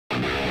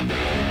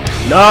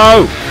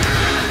No!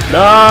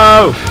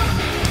 No!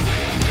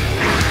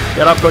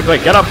 Get up quickly!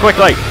 Get up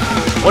quickly!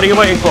 What are you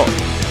waiting for?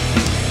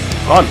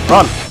 Run!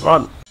 Run!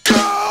 Run!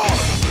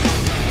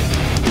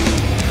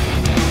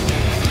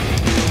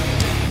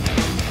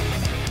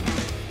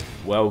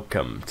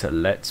 Welcome to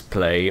Let's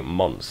Play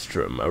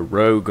Monstrum, a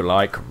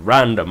roguelike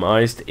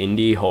randomized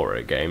indie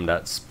horror game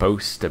that's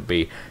supposed to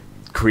be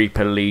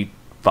creepily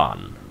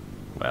fun.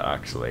 Well,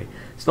 actually,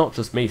 it's not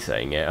just me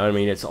saying it. I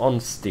mean, it's on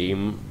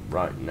Steam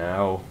right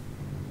now.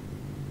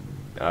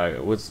 I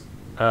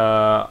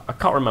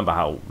can't remember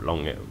how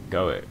long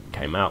ago it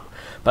came out.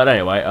 But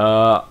anyway,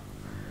 I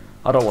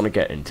don't want to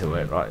get into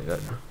it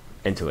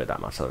that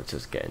much, so let's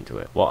just get into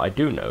it. What I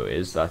do know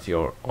is that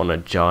you're on a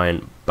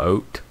giant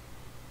boat,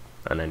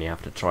 and then you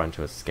have to try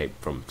to escape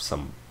from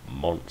some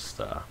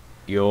monster.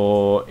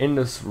 You're in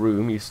this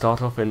room, you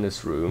start off in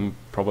this room,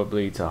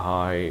 probably to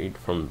hide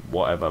from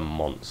whatever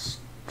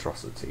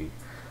monstrosity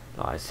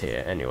lies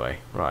here. Anyway,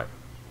 right.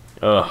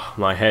 Ugh,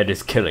 my head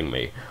is killing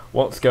me.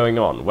 What's going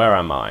on? Where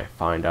am I?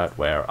 Find out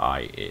where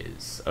I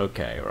is.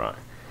 Okay, right.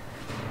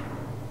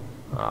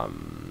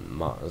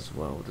 Might as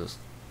well just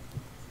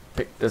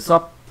pick this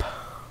up.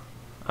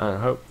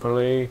 And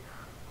hopefully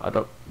I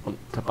don't want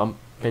to bump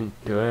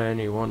into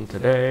anyone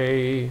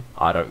today.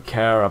 I don't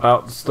care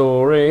about the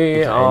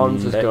story. I'm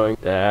just going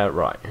there.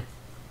 Right.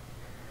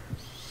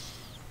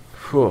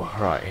 Whew,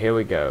 right, here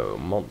we go.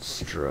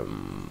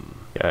 Monstrum.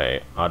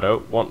 Okay, I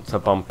don't want to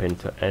bump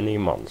into any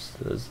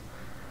monsters,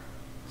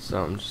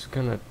 so I'm just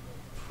gonna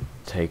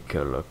take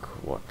a look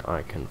what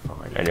I can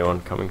find.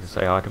 Anyone coming to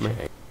say hi to me?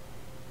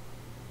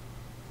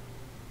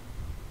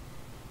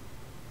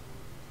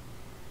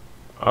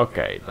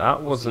 Okay,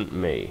 that wasn't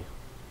me.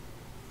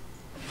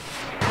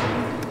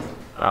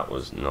 That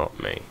was not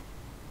me.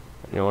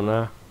 Anyone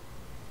there?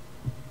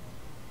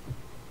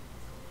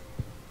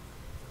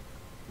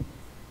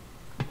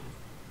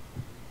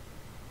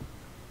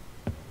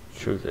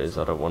 Truth is,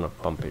 I don't want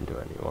to bump into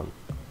anyone.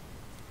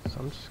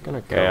 So I'm just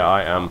gonna go. Okay,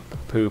 I am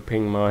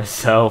pooping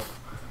myself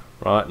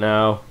right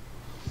now.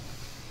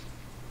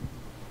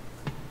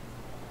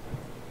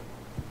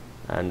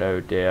 And oh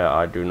dear,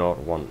 I do not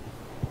want...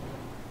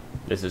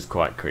 This is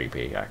quite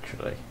creepy,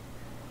 actually.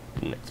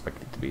 Didn't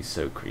expect it to be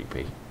so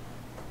creepy.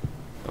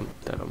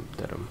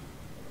 Dum-da-dum-da-dum.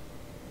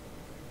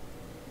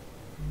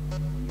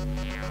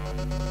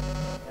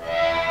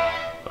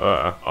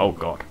 Oh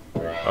god.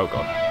 Oh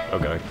god.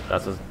 Okay,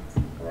 that's a...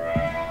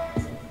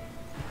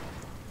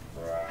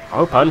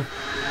 Open!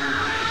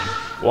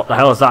 What the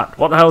hell is that?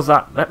 What the hell is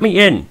that? Let me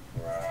in!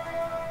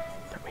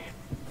 Let me in.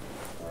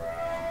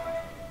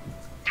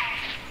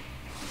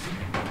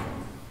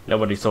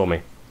 Nobody saw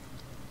me.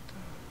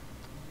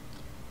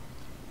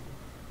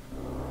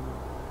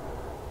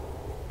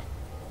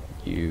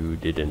 You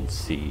didn't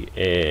see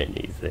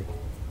anything.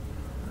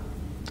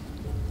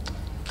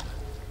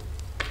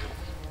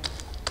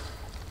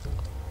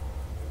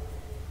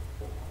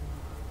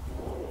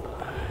 What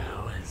the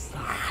hell is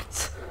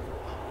that?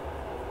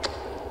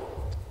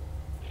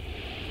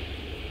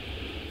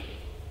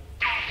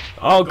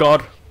 Oh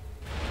god!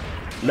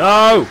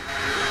 No!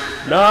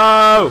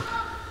 No!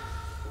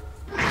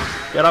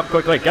 Get up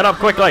quickly! Get up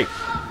quickly!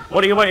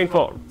 What are you waiting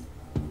for?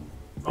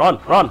 Run!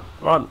 Run!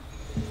 Run!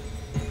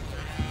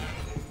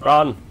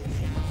 Run!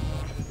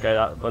 Okay,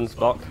 that one's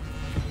blocked.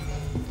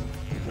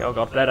 Oh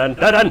god, dead end!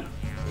 Dead end!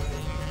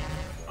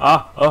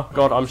 Ah! Oh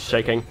god, I'm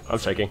shaking. I'm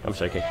shaking. I'm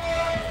shaking.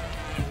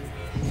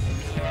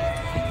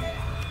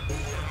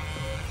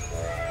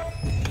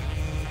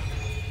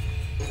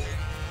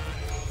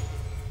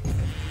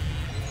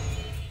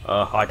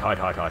 Hide, hide,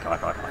 hide, hide, hide,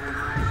 hide,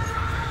 hide.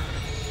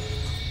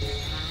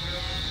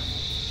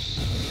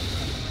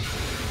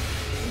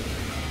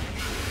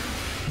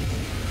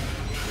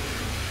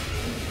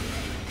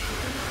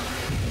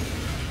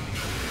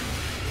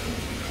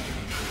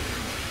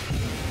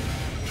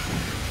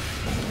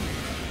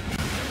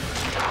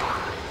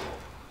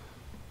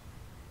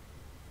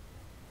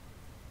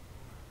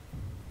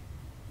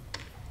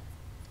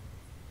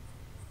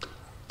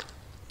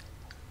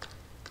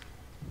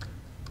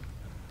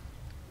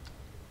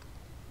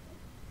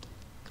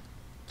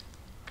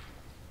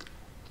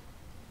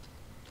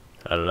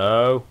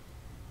 Hello?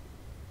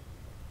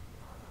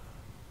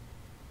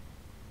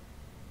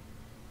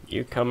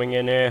 You coming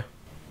in here?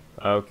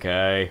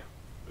 Okay.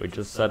 We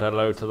just said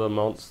hello to the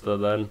monster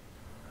then.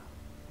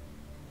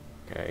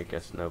 Okay, I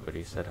guess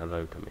nobody said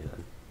hello to me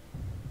then.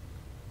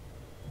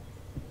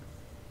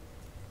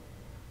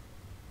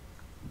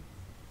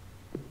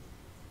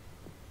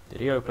 Did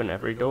he open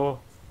every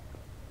door?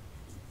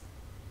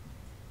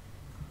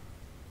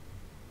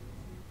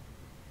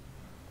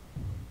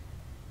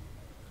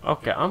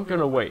 Okay, I'm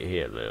gonna wait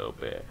here a little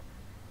bit,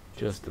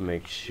 just to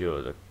make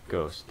sure the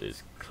ghost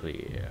is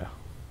clear.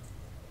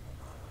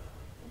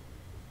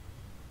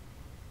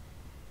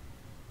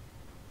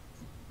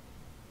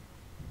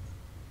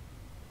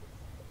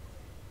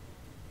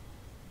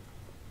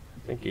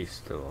 I think he's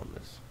still on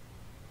this.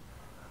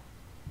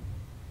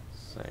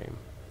 Same.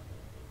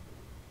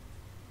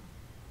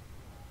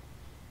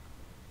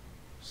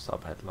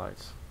 Sub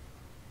headlights.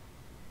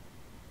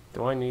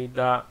 Do I need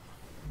that?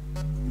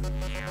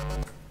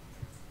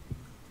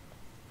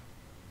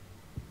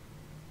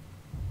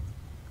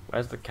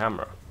 Where's the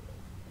camera?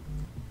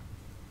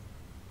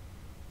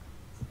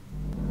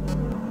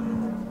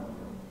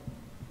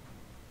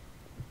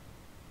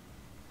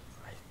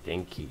 I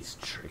think he's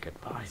triggered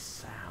by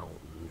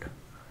sound.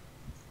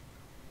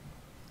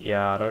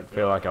 Yeah, I don't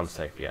feel like I'm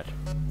safe yet.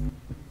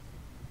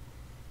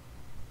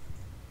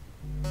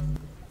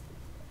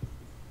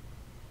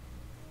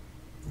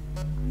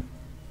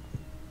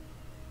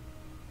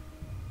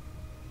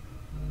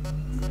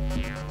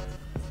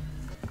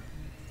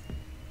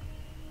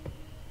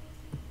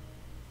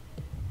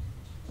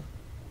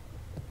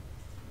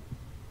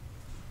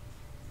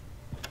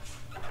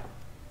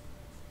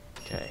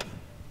 Okay.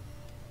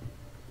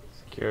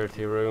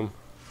 Security room.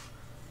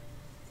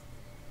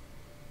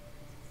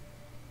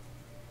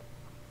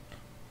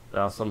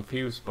 There are some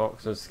fuse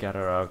boxes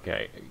scattered.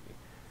 Okay.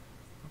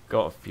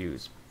 Got a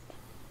fuse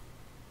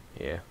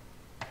here.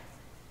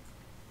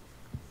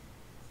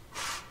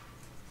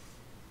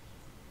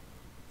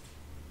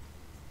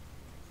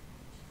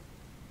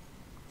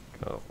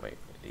 Oh wait,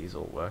 are these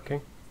all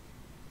working?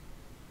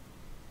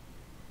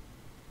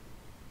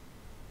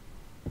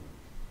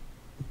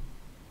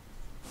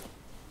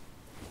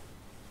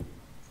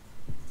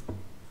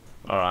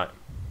 Alright.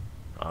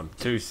 I'm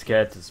too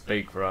scared to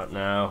speak right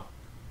now.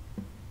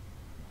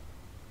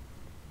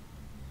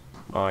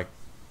 My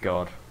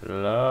god.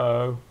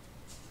 Hello?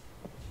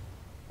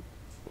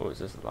 Oh, is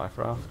this a life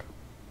raft?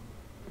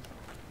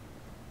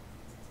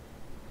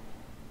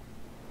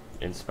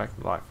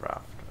 Inspect life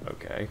raft.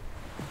 Okay.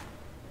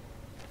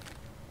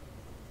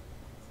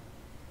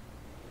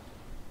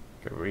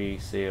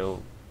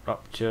 Reseal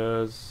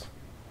ruptures.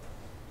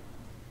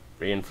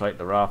 Reinflate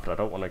the raft. I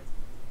don't want to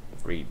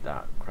read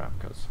that crap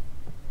because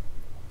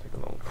take a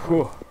long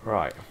time.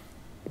 Right.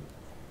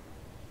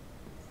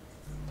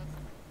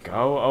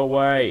 Go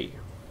away.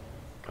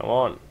 Come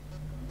on.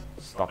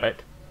 Stop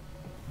it.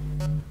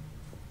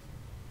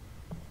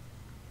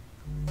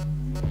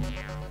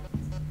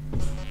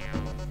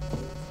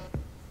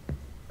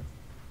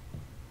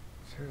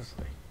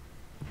 Seriously.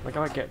 The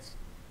guy gets...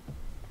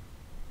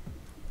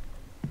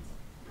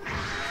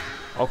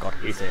 Oh god,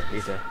 he's here,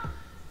 he's here.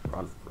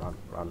 Run, run,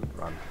 run,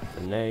 run.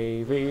 The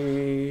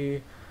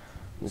Navy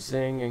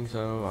singing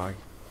so I...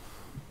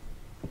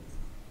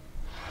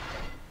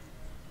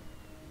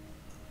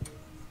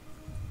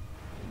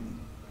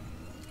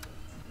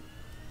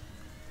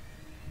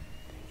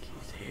 think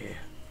he's here.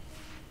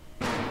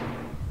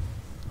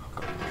 Oh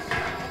god.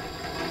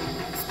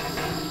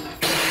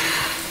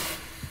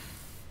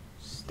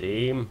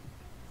 Steam.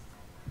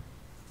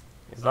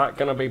 Is that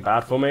gonna be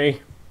bad for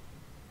me?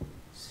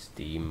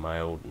 Steam, my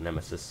old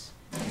nemesis.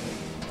 I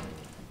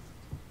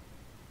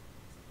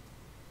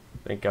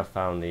think I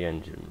found the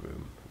engine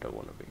room. I don't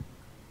want to be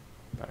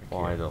back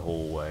by the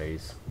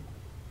hallways.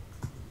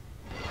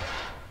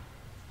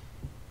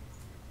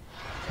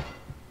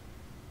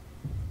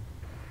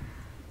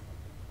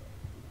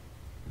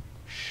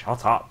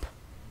 Shut up.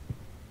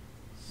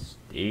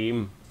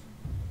 Steam.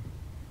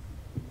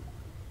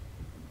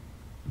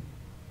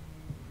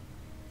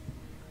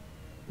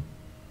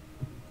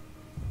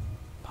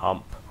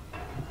 Pump.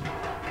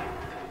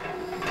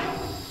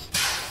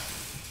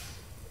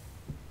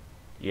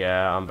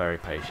 Yeah, I'm very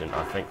patient.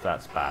 I think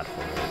that's bad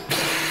for me.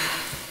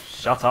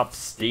 Shut up,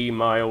 Steam,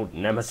 my old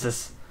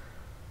nemesis.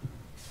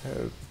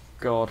 Oh,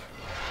 God.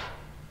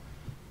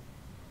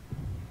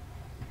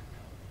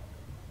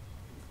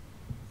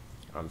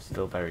 I'm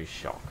still very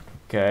shocked.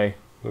 Okay.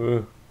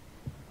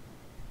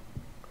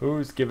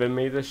 Who's giving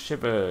me the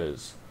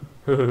shivers?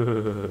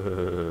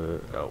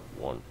 Don't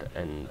want to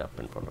end up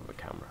in front of a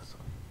camera, so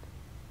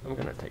I'm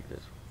gonna take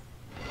this.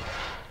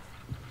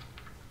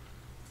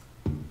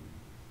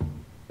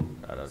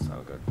 That does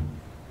sound good.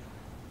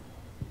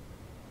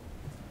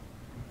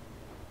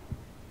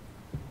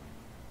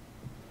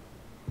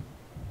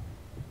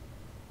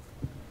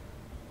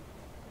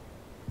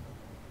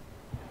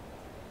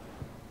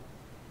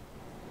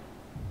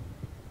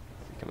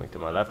 Is he coming to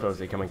my left or is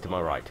he coming to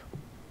my right?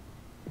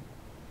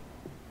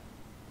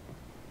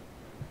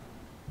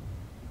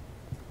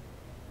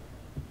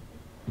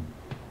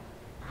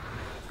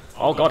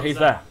 Oh god, he's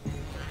there!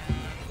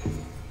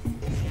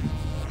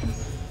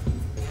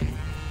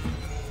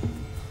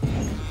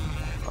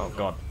 Oh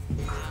god.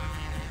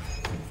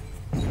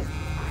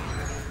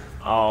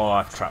 Oh,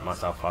 I've trapped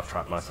myself, I've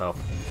trapped myself.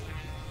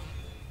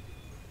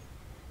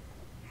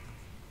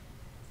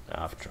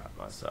 I've trapped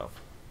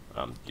myself.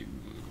 I'm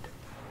doomed.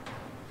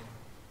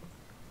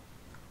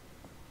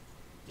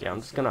 Yeah, I'm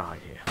just gonna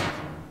hide here.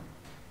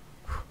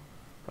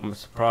 I'm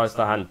surprised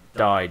I hadn't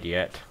died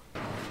yet.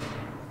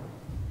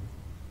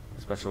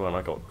 Especially when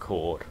I got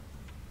caught.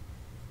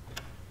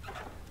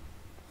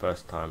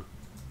 First time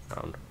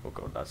round. Oh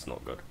god, that's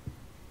not good.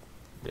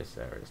 This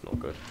area is not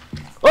good.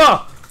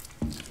 Ah!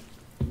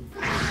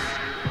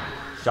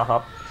 Shut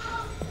up.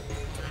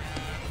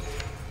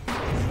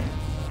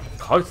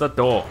 Close the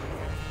door.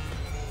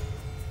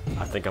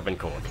 I think I've been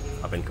caught.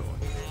 I've been caught.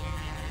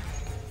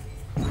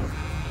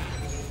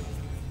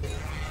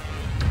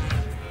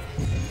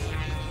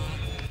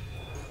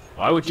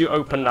 Why would you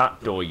open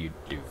that door, you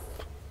doof?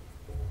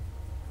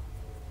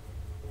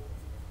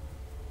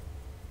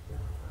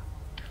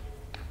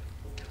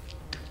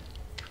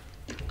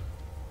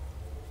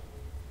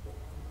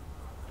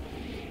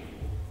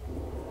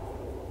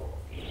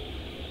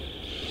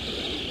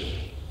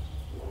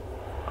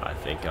 I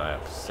think I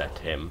upset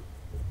him.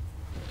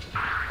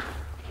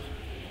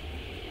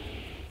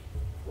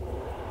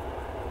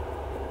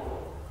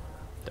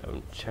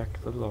 Don't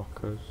check the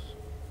lockers.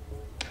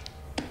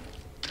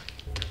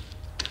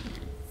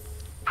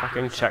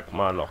 Fucking check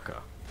my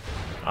locker.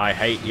 I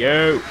hate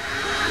you!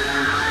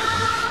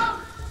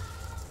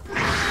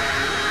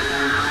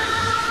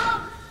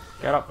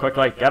 Get up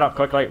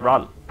quickly,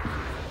 run!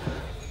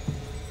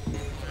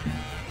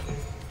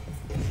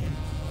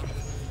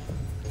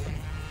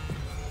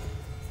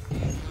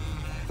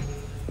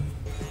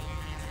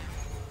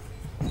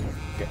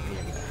 Get me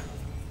in there.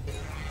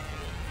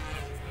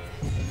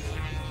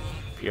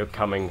 If you're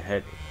coming,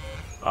 hit.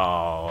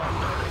 Oh,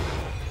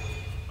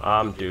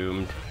 I'm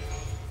doomed.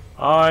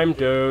 I'm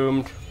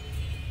doomed.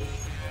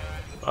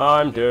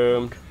 I'm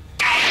doomed.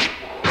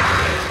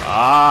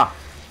 Ah!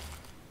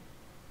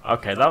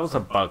 Okay, that was a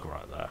bug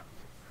right there.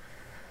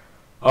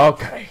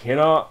 Okay, you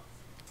know what?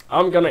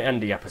 I'm gonna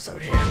end the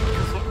episode here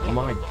because,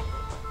 my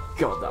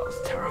god, that was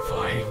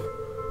terrifying.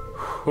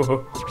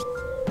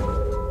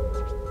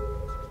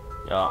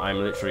 Yeah, I'm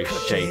literally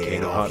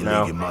shaking right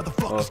now.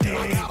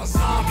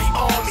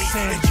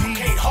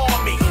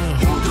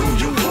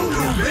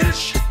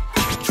 Bitch.